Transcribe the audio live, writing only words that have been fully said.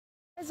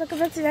Welcome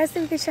back to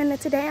DYNASTI Wiggins channel.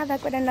 Today I'm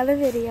back with another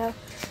video.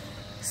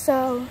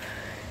 So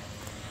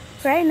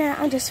right now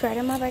I'm just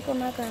riding my bike with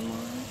my grandma.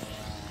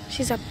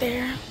 She's up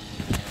there.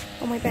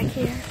 I'm way back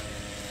here.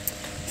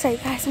 So you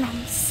guys know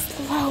I'm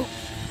slow.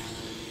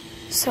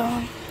 So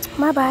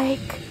my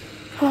bike,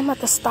 I'm about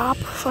to stop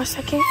for a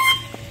second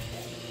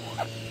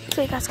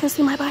so you guys can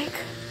see my bike.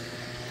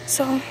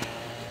 So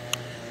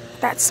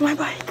that's my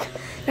bike.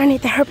 And I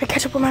need to hurry and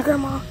catch up with my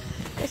grandma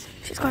because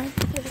she's going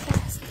really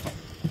fast.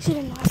 She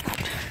didn't know I stopped.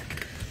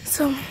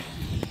 So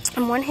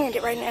I'm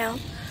one-handed right now,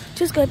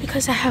 which is good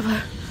because I have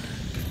a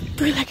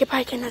three-legged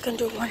bike and I can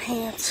do one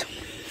hand.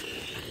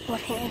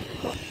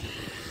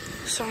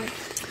 So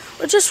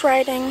we're just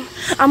riding.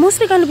 I'm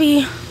mostly going to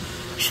be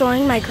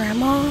showing my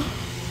grandma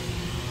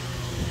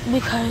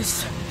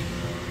because,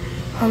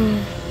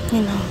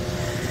 you know,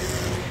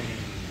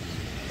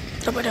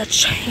 the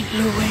chain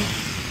Louie.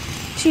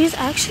 She's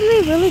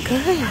actually really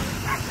good.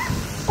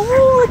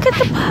 Oh, look at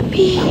the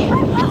puppy.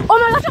 Oh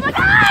my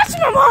gosh,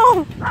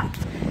 Mom.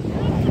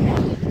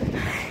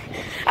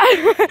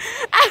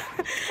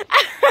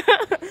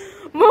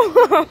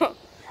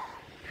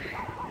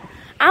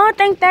 I don't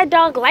think that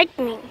dog liked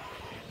me.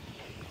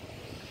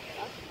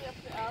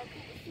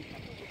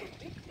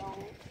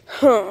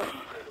 Huh.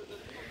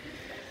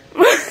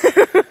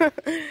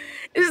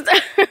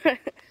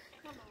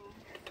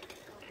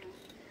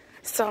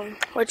 So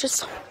we're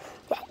just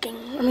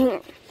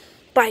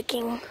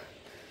biking.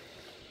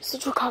 That's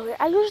what you call it.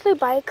 I usually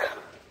bike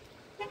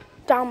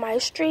down my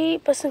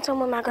street, but since I'm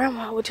with my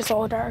grandma, which is an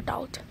older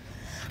adult,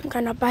 I'm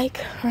gonna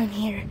bike right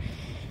here.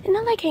 And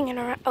I like hanging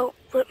out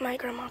with my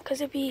grandma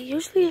because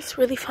usually it's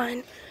really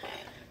fun.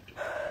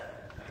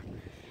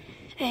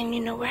 And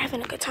you know, we're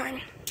having a good time.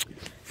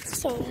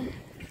 So, oh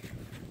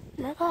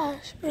my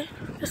gosh,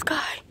 the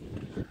sky.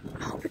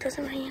 I hope it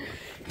doesn't rain.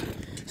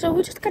 So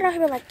we just got out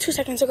here like 2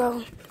 seconds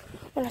ago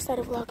when I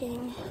started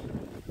vlogging.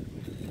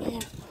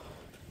 And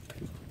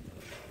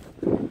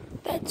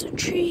that's a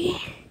tree.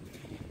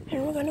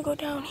 And we're gonna go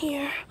down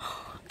here.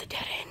 The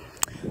dead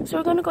end. So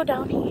we're gonna go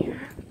down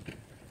here.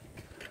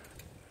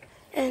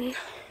 And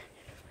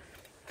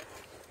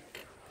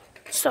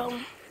so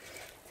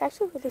it's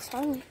actually really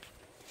fun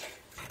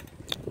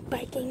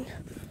biking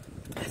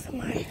with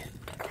my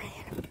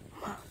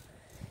grandma.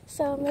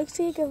 So make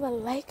sure you give a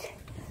like,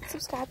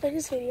 subscribe for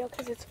this video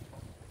because it's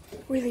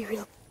really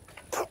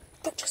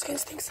don't just get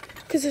things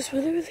because it's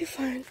really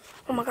fun.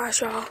 Oh my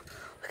gosh, y'all,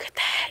 look at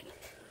that.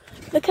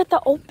 Look at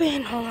the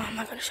open. Hold on, I'm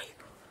not gonna show you.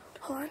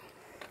 Hold on.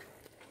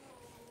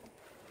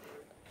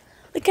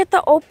 Look at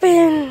the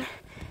open.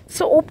 It's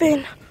so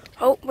open.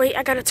 Oh, wait,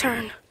 I gotta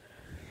turn.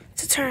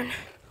 It's a turn.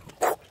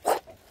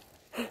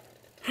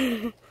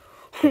 Oh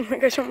my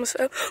gosh, I almost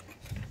fell.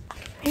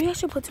 Maybe I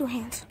should put 2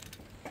 hands.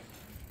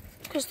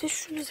 Because this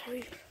shoe is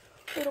very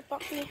little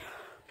bumpy.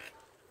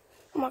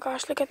 Oh my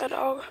gosh, look at that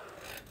dog.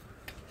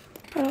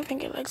 I don't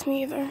think it likes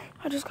me either.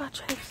 I just got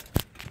chased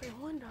by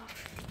one dog.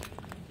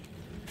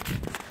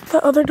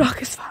 The other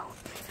dog is found.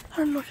 I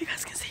don't know if you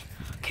guys can see.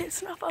 Okay,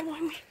 it's not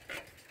following me.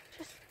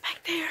 Just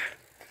back there.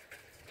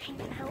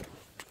 Hanging out.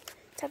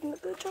 Having a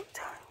good jump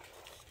time.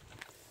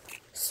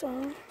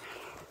 So,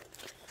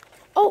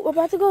 oh, we're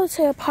about to go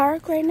to a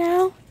park right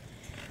now.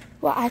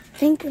 Well, I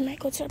think we might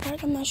go to the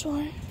park. I'm not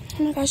sure.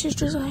 Oh my gosh, it's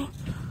drizzling.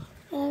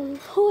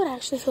 It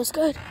actually feels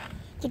good.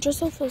 The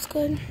drizzle feels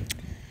good.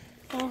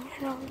 And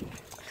you know,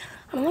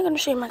 I'm not gonna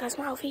show you my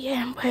outfit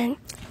yet, but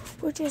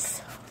we're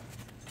just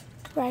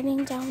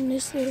riding down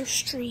this little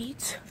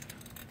street.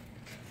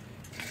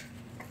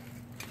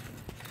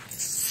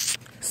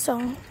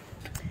 So.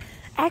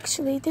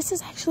 Actually, this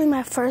is actually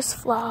my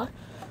first vlog,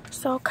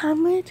 so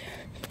comment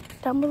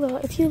down below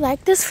if you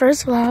like this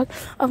first vlog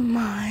of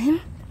mine.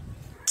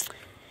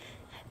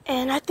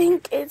 And I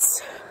think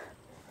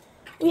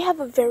we have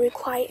a very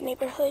quiet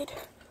neighborhood.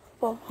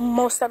 Well,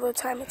 most of the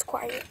time it's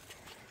quiet,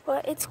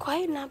 but it's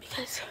quiet now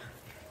because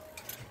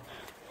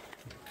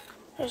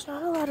there's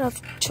not a lot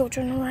of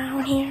children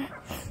around here.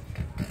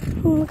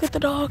 Oh, look at the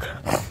dog.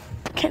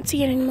 Can't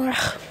see it anymore.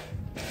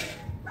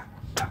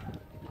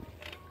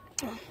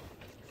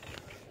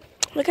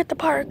 Look at the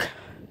park.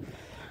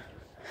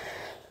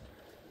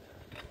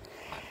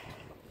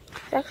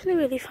 It's actually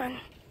really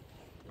fun.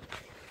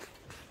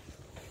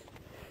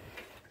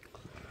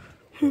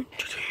 Look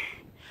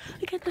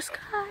at the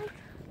sky.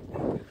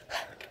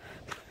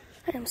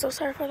 I am so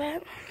sorry for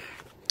that.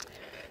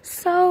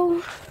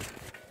 So,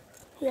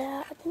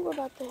 yeah, I think we're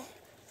about to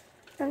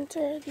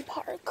enter the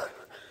park.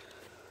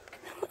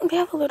 We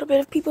have a little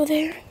bit of people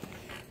there.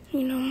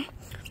 You know,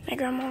 my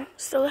grandma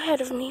still ahead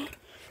of me.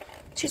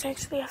 She's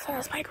actually a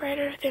fast bike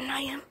rider than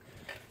I am.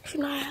 You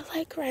know, I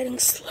like riding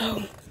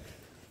slow.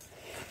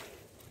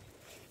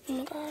 Oh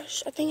my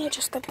gosh, I think I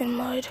just stepped in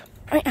mud.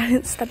 I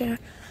didn't step in,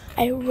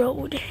 I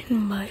rode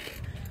in mud.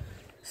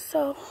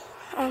 So,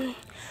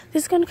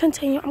 this is gonna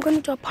continue. I'm gonna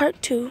do a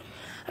part 2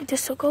 of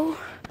this. So oh,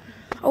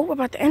 we're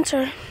about to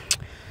enter.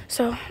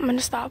 So I'm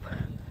gonna stop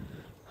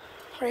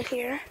right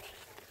here.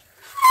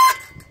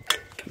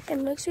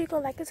 And make sure you go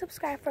like and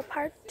subscribe for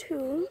part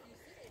 2.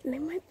 And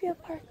there might be a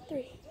part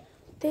 3.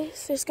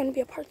 this, there's gonna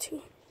be a part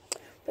 2.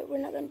 But we're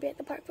not gonna be at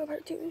the park for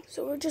part 2.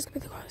 So we're just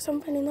gonna be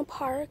some fun in the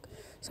park.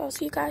 So I'll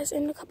see you guys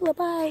in a couple of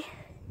bye.